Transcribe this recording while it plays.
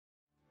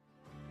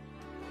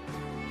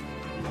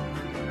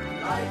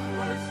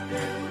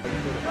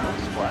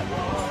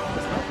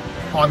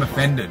I'm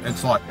offended.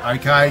 It's like,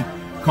 okay,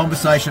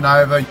 conversation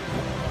over.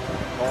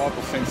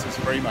 Bible census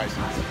Freemasons.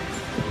 Is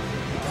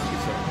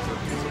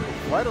it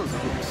flat or is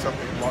it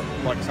something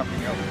like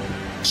something else?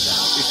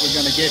 If we're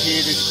going to get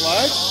here this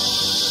globe,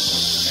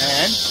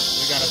 and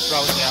we're going to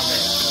throw it down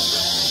there,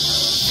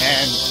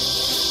 and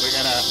we're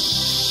going to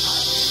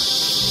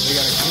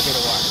give it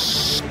away.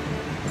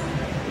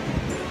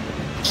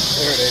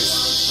 There it is.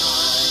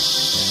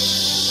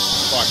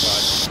 Quite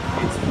close.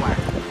 It's flat.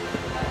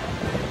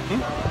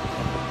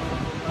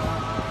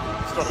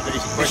 It's not an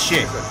easy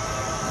question, is it?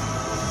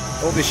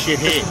 All this shit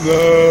here.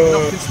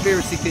 No. Not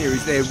conspiracy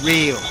theories, they're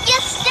real.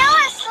 You're still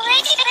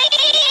asleep.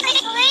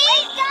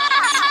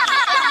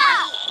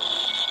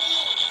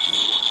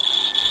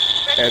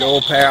 And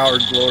all power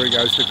and glory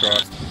goes to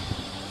Christ.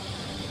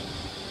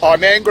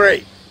 I'm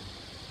angry.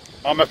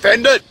 I'm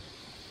offended.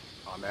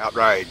 I'm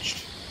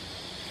outraged.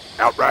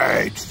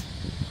 Outraged.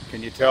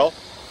 Can you tell?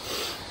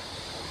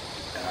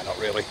 No, not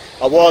really.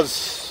 I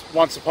was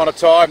once upon a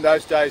time,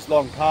 those days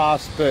long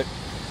past, but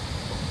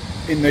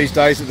in these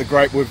days of the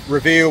great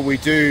reveal, we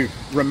do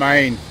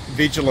remain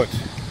vigilant.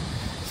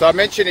 So I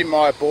mentioned in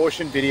my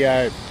abortion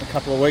video a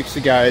couple of weeks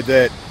ago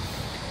that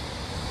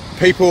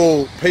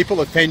people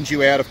offend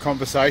you out of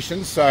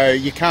conversations, so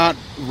you can't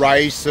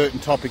raise certain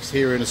topics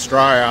here in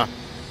Australia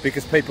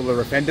because people are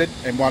offended,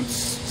 and once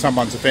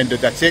someone's offended,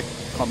 that's it,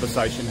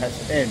 conversation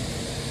has to end.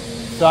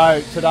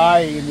 So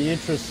today, in the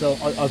interest of,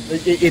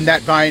 in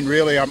that vein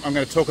really, I'm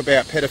going to talk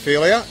about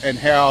pedophilia and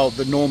how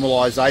the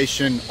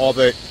normalisation of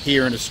it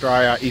here in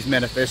Australia is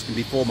manifesting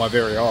before my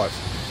very eyes.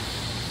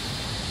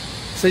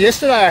 So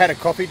yesterday I had a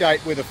coffee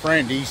date with a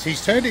friend.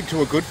 He's turned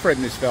into a good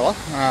friend, this fella.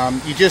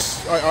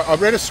 I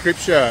read a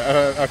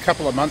scripture a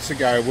couple of months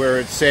ago where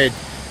it said,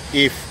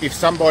 if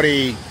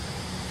somebody,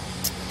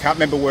 can't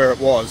remember where it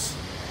was,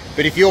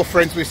 but if you're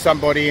friends with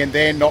somebody and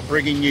they're not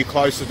bringing you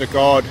closer to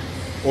God,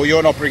 or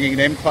you're not bringing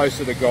them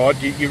closer to God,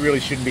 you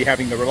really shouldn't be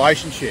having the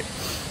relationship.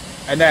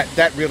 And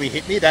that really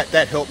hit me.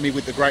 That helped me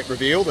with the great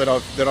reveal that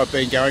I've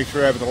been going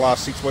through over the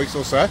last 6 weeks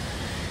or so.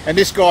 And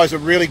this guy's a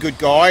really good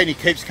guy, and he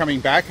keeps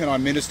coming back, and I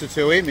minister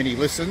to him, and he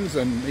listens.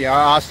 And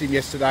I asked him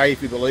yesterday if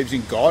he believes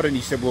in God, and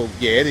he said, well,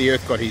 yeah, the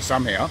earth got here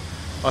somehow.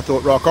 I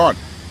thought, rock on.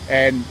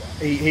 And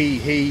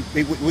we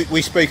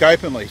speak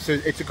openly, so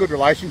it's a good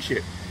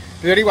relationship.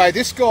 But anyway,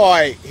 this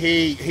guy,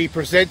 he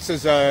presents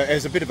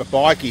as a bit of a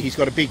bikie. He's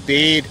got a big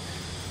beard,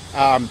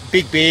 and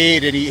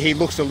he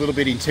looks a little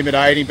bit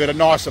intimidating, but a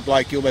nicer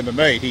bloke you'll ever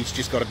meet. He's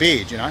just got a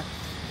beard, you know.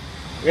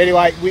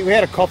 Anyway, we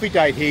had a coffee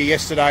date here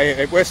yesterday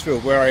at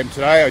Westfield, where I am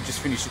today. I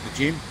just finished at the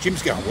gym.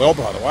 Gym's going well,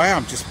 by the way.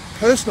 I'm just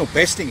personal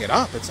besting it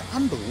up. It's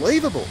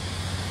unbelievable.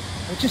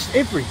 Just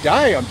every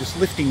day I'm just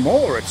lifting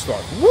more. It's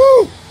like,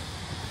 woo!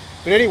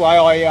 But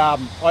anyway,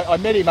 I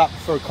met him up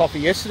for a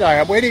coffee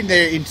yesterday. I went in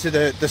there into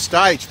the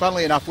stage,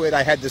 funnily enough, where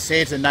they had the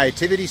Santa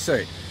nativity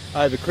scene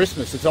over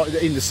Christmas. It's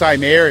in the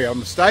same area on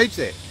the stage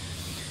there.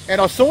 And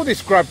I saw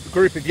this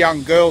group of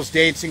young girls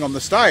dancing on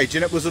the stage,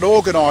 and it was an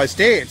organised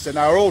dance, and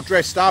they were all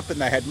dressed up and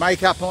they had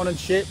makeup on and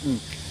shit. And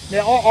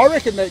now I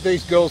reckon that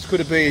these girls could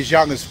have been as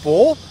young as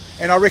 4,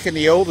 and I reckon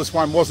the eldest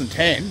one wasn't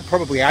 10,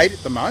 probably 8 at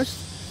the most.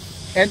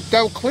 And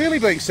they were clearly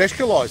being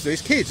sexualised,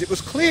 these kids. It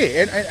was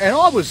clear, and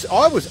I was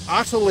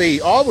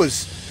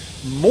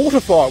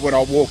mortified when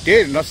I walked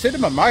in, and I said to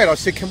my mate, I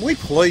said, can we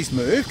please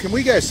move? Can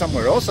we go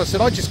somewhere else? I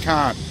said, I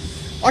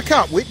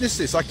can't witness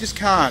this. I just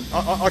can't.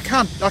 I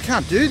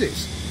can't do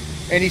this.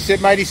 And he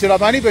said, mate,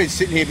 I've only been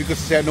sitting here because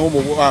it's our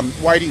normal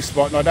waiting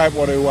spot, and I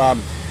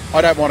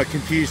don't want to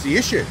confuse the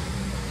issue.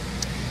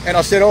 And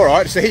I said, all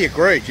right. So he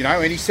agreed, you know.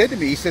 And he said to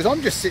me, he says,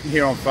 I'm just sitting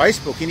here on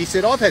Facebook, and he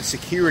said, I've had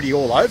security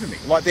all over me,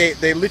 like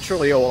they're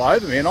literally all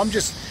over me, and I'm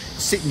just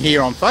sitting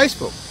here on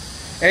Facebook.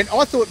 And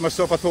I thought to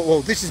myself,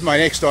 well, this is my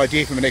next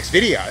idea for my next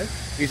video.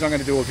 Is I'm going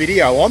to do a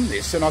video on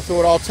this, and I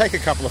thought I'll take a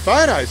couple of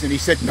photos. And he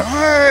said,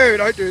 no,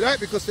 don't do that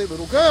because they're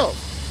little girls.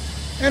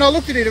 And I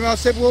looked at him and I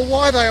said, well,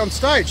 why are they on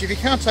stage? If you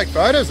can't take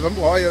photos of them,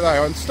 why are they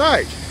on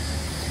stage?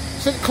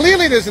 So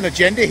clearly there's an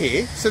agenda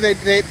here. So they're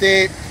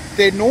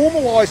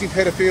normalising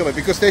pedophilia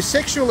because they're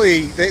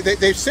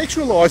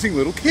sexualising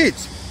little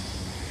kids.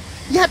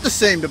 You have to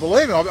seem to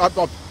believe it. I've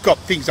got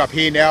things up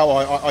here now,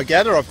 I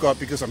gather I've got,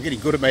 because I'm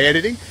getting good at my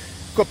editing.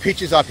 I've got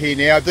pictures up here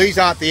now. These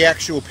aren't the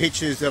actual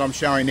pictures that I'm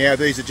showing now.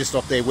 These are just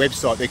off their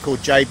website. They're called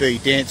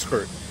JB Dance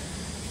Crew.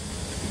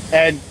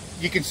 And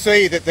you can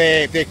see that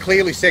they're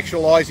clearly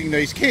sexualising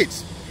these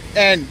kids.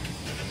 And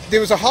there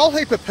was a whole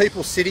heap of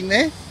people sitting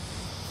there.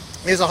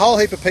 There's a whole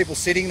heap of people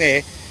sitting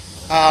there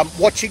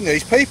watching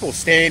these people,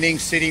 standing,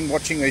 sitting,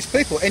 watching these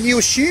people. And you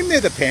assume they're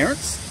the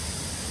parents.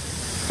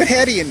 But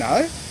how do you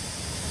know?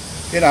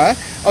 You know,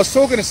 I was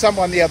talking to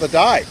someone the other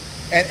day,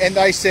 and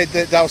they said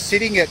that they were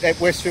sitting at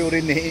Westfield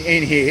in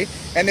here,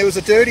 and there was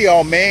a dirty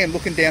old man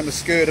looking down the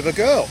skirt of a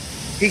girl.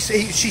 She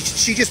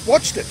just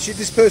watched it.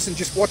 This person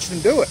just watched them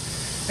do it.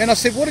 And I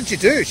said, what did you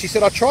do? She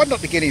said, I tried not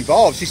to get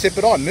involved. She said,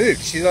 but I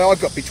moved. She said, I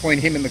got between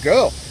him and the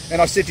girl.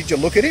 And I said, did you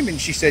look at him? And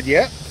she said,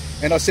 yeah.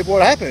 And I said,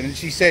 what happened? And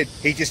she said,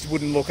 he just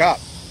wouldn't look up.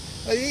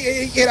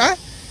 You know?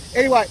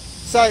 Anyway,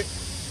 so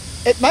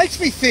it makes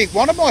me think,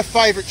 one of my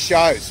favourite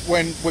shows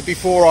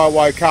before I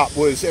woke up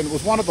was, and it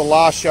was one of the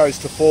last shows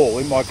to fall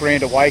in my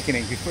grand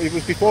awakening. It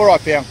was before I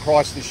found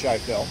Christ, this show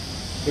fell.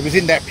 It was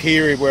in that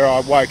period where I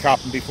woke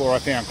up and before I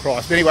found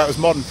Christ. But anyway, it was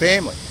Modern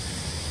Family.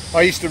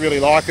 I used to really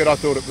like it. I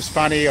thought it was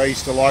funny. I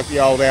used to like the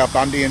old Al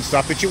Bundy and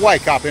stuff. But you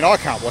wake up and I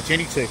can't watch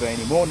any TV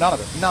anymore. None of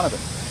it.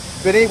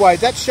 But anyway,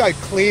 that show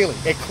clearly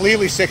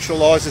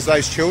sexualises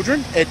those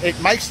children. It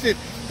makes the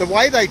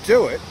way they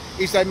do it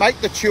is they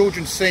make the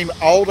children seem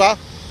older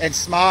and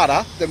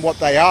smarter than what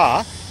they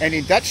are. And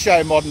in that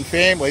show, Modern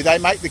Family, they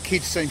make the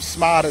kids seem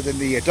smarter than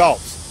the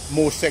adults,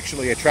 more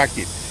sexually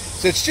attractive.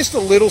 So it's just a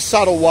little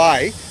subtle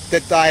way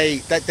that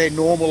they're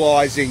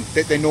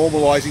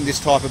normalising this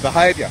type of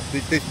behaviour,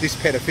 this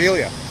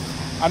pedophilia.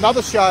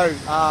 Another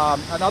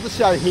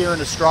show here in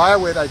Australia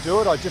where they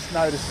do it, I just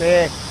noticed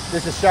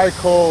there's a show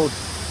called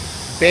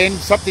Ben,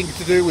 something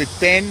to do with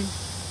Ben,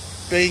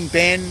 being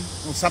Ben,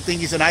 or something.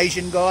 He's an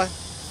Asian guy.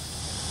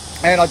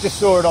 And I just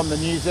saw it on the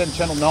news then,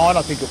 Channel 9,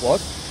 I think it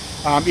was,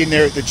 in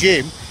there at the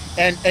gym.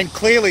 And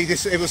clearly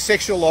it was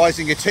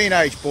sexualising a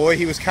teenage boy.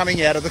 He was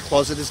coming out of the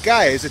closet as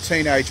gay, as a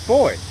teenage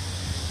boy.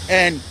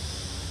 And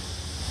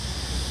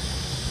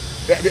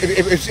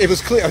it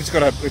was clear. I just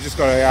got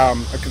a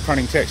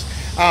confronting text.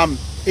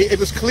 It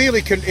was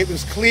clearly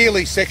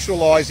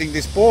sexualising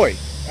this boy.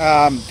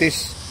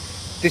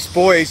 This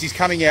boy, as he's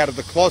coming out of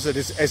the closet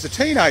as a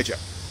teenager.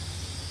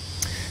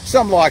 So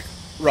I'm like,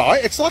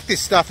 right, it's like this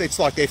stuff. It's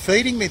like they're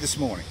feeding me this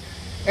morning.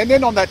 And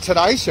then on that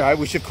Today Show,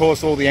 which of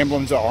course all the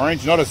emblems are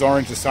orange, not as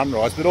orange as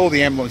Sunrise, but all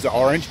the emblems are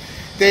orange.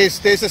 There's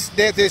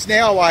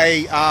now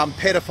a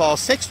pedophile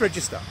sex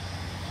register.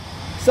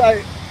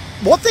 So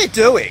what they're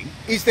doing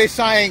is they're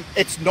saying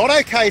it's not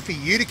okay for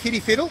you to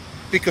kiddie fiddle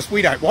because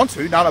we don't want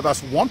to. None of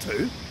us want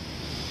to.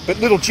 But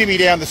little Jimmy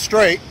down the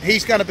street,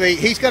 he's going to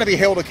be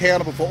held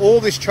accountable for all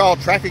this child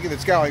trafficking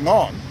that's going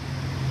on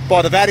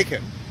by the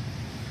Vatican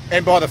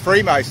and by the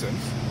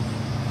Freemasons.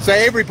 So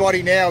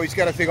everybody now is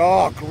going to think,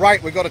 oh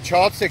great, we've got a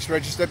child sex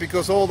register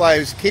because all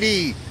those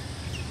kiddie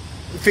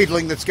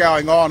fiddling that's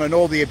going on and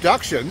all the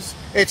abductions,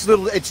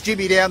 it's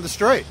Jimmy down the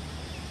street.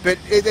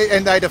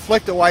 And they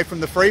deflect away from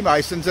the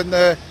Freemasons and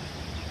the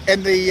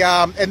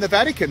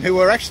Vatican, who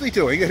are actually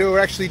doing it, who are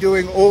actually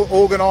doing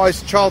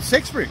organised child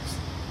sex rings.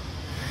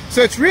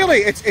 So it's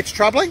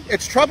troubling.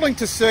 It's troubling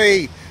to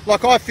see.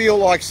 Like, I feel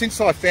like since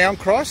I found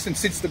Christ and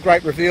since the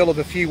great reveal of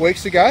a few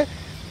weeks ago,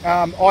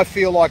 I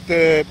feel like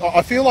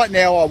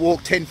now I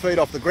walk 10 feet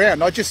off the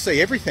ground. I just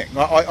see everything.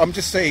 I'm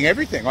just seeing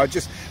everything.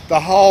 The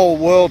whole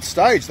world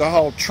stage, the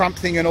whole Trump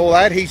thing and all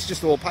that.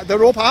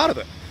 They're all part of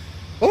it.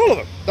 All of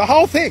them. The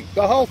whole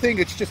thing.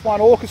 It's just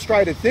one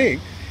orchestrated thing.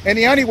 And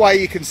the only way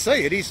you can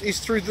see it is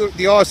through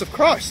the eyes of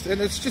Christ.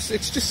 And it's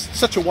just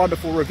such a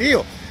wonderful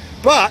reveal.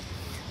 But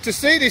to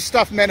see this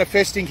stuff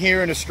manifesting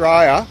here in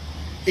Australia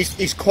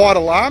is quite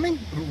alarming.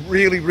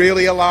 Really,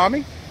 really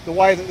alarming. The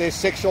way that they're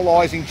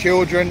sexualising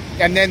children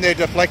and then they're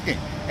deflecting.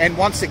 And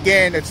once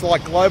again, it's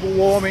like global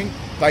warming.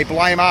 They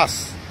blame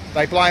us.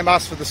 They blame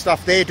us for the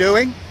stuff they're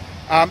doing.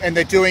 And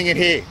they're doing it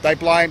here.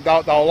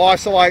 They'll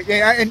isolate, you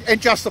know,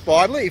 and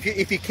justifiably,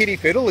 if you kiddie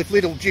fiddle, if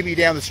little Jimmy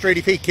down the street,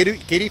 if he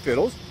kiddie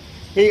fiddles,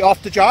 he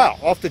off to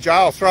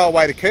jail, throw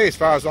away the key. As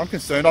far as I'm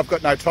concerned, I've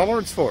got no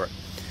tolerance for it.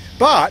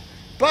 But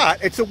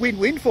it's a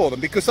win-win for them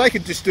because they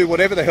can just do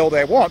whatever the hell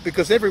they want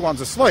because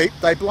everyone's asleep.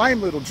 They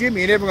blame little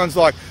Jimmy and everyone's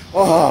like,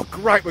 oh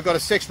great, we've got a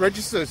sex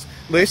registers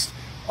list.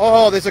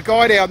 Oh, there's a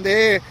guy down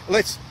there.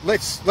 Let's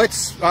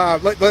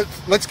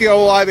go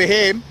all over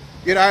him.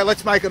 You know,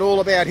 let's make it all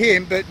about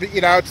him. But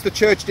you know, it's the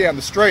church down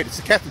the street. It's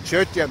the Catholic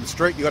Church down the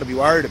street you got to be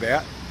worried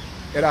about.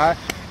 You know,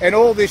 and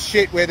all this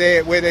shit where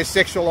they're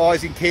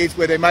sexualising kids,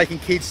 where they're making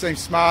kids seem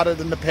smarter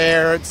than the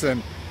parents.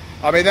 And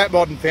I mean, that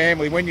Modern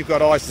Family, when you've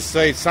got eyes to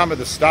see some of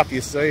the stuff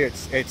you see,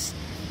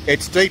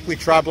 it's deeply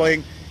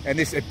troubling. And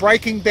this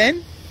Breaking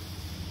Ben,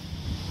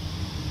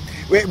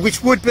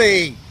 which would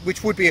be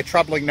a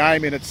troubling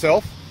name in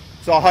itself.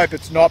 So I hope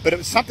it's not. But it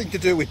was something to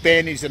do with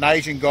Ben. He's an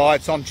Asian guy.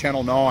 It's on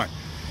Channel 9.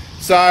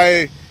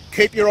 So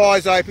keep your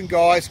eyes open,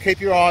 guys.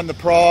 Keep your eye on the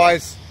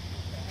prize.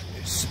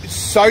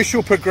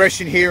 Social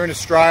progression here in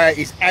Australia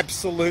is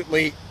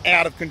absolutely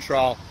out of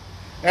control.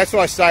 That's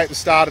why I say at the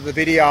start of the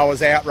video I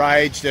was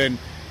outraged and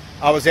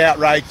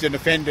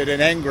offended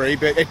and angry,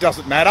 but it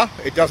doesn't matter.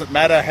 It doesn't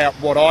matter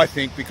what I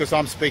think because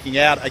I'm speaking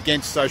out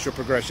against social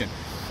progression.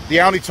 The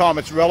only time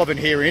it's relevant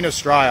here in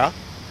Australia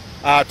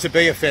to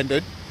be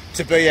offended,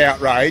 to be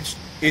outraged,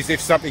 is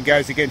if something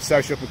goes against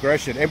social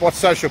progression. And what's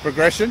social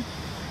progression?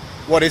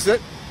 What is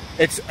it?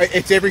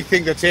 It's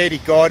everything that's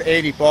anti-God,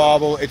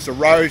 anti-Bible. It's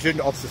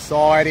erosion of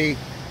society.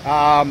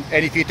 And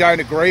if you don't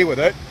agree with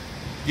it,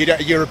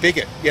 you're a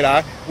bigot, you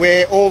know.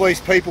 Where all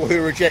these people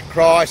who reject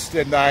Christ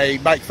and they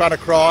make fun of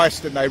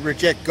Christ and they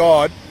reject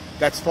God,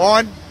 that's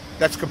fine.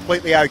 That's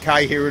completely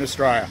okay here in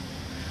Australia.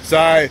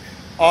 So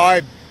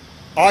I'm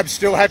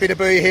still happy to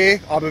be here.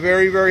 I'm a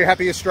very, very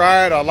happy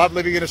Australian. I love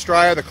living in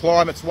Australia. The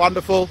climate's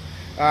wonderful.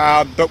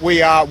 But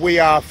we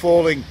are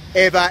falling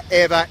ever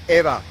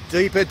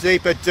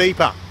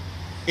deeper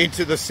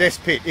into the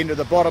cesspit, into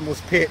the bottomless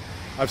pit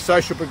of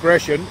social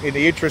progression in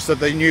the interest of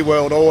the New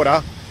World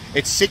Order.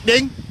 It's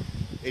sickening.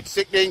 It's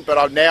sickening, but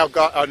I'm now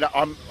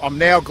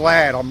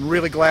glad. I'm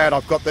really glad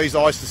I've got these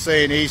eyes to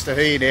see and ears to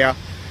hear now.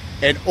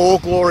 And all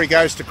glory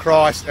goes to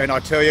Christ. And I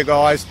tell you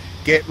guys,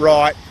 get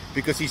right,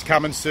 because he's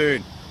coming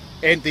soon.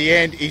 And the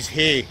end is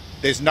here.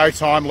 There's no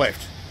time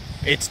left.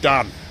 It's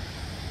done.